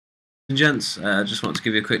Gents, I just want to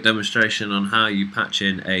give you a quick demonstration on how you patch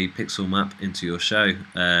in a pixel map into your show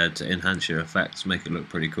to enhance your effects, make it look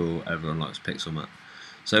pretty cool. Everyone likes pixel map.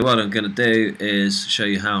 So what I'm going to do is show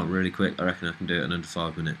you how really quick. I reckon I can do it in under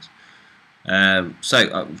 5 minutes.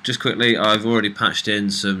 Just quickly, I've already patched in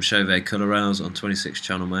some Chauvet color rails on 26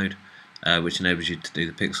 channel mode, which enables you to do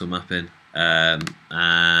the pixel mapping, and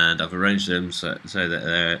I've arranged them so that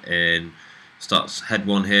they're in. Starts head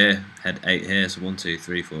 1 here, head 8 here, so 1, 2,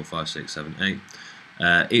 3, 4, 5, 6, 7,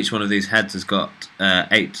 8. Each one of these heads has got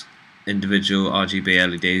 8 individual RGB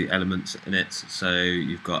LED elements in it, so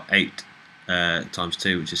you've got 8 times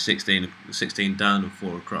 2, which is 16 down and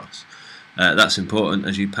 4 across. That's important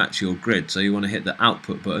as you patch your grid, so you want to hit the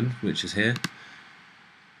output button, which is here,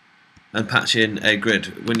 and patch in a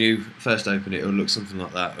grid. When you first open it, it will look something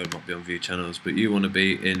like that, or it might be on view channels, but you want to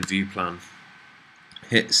be in view plan.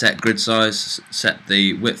 Hit set grid size, set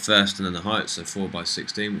the width first and then the height, so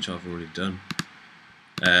 4x16, which I've already done,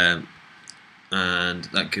 and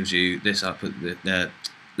that gives you this output,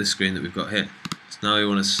 this screen that we've got here. So now we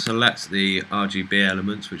want to select the RGB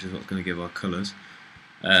elements, which is what's going to give our colours,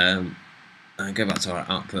 and go back to our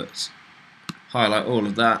outputs, highlight all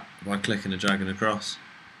of that by clicking and dragging across,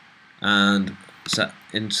 and set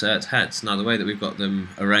insert heads. Now the way that we've got them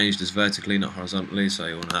arranged is vertically, not horizontally, so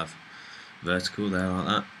you want to have vertical there like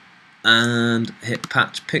that, and hit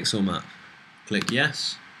patch pixel map, click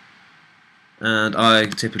yes, and I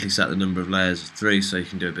typically set the number of layers as 3 so you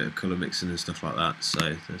can do a bit of colour mixing and stuff like that.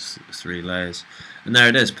 So there's 3 layers, and there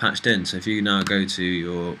it is, patched in. So if you now go to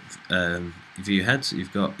your view heads,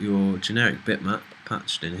 you've got your generic bitmap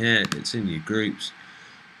patched in here, it's in your groups.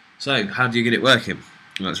 So how do you get it working?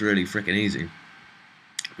 Well, it's really freaking easy.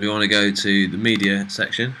 We want to go to the media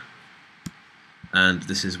section, and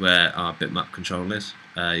this is where our bitmap control is.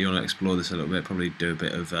 You want to explore this a little bit, probably do a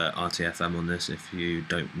bit of RTFM on this if you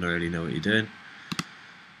don't really know what you're doing.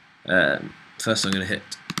 First I'm going to hit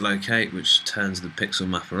locate, which turns the pixel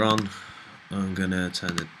mapper on. I'm going to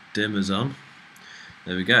turn the dimmers on.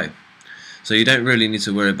 There we go. So you don't really need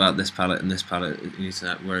to worry about this palette and this palette, you need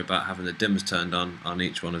to worry about having the dimmers turned on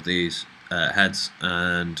each one of these heads,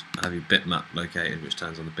 and have your bitmap located, which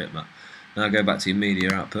turns on the bitmap. Now go back to your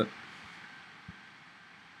media output,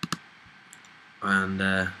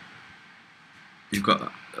 and you've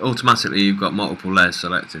got multiple layers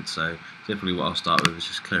selected. So typically what I'll start with is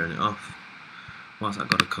just clearing it off. Why's that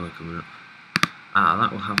got a colour coming up?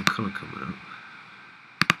 That will have a colour coming up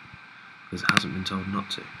because it hasn't been told not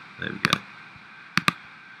to. There we go.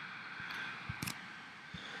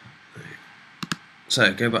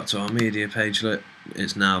 So go back to our media pagelet.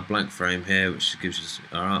 It's now a blank frame here, which gives us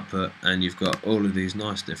our output, and you've got all of these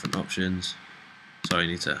nice different options. Sorry,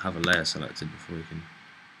 you need to have a layer selected before you can,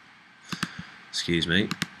 excuse me,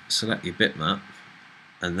 select your bitmap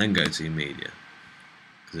and then go to your media,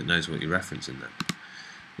 because it knows what you're referencing there.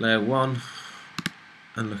 Layer 1,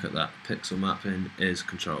 and look at that, pixel mapping is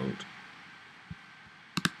controlled.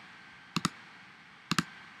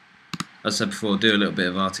 As I said before, do a little bit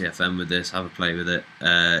of RTFM with this, have a play with it.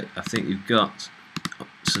 I think you've got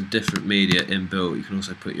some different media inbuilt, you can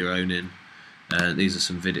also put your own in. These are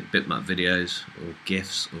some bitmap videos, or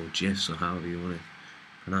GIFs, or GIFs, or however you want to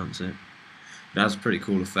pronounce it. It has a pretty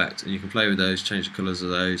cool effect, and you can play with those, change the colours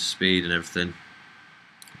of those, speed and everything.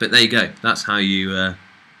 But there you go, that's how you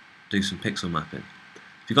do some pixel mapping.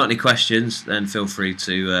 If you've got any questions, then feel free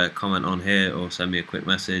to comment on here or send me a quick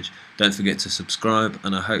message. Don't forget to subscribe,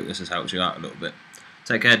 and I hope this has helped you out a little bit.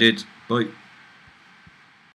 Take care, dudes. Bye.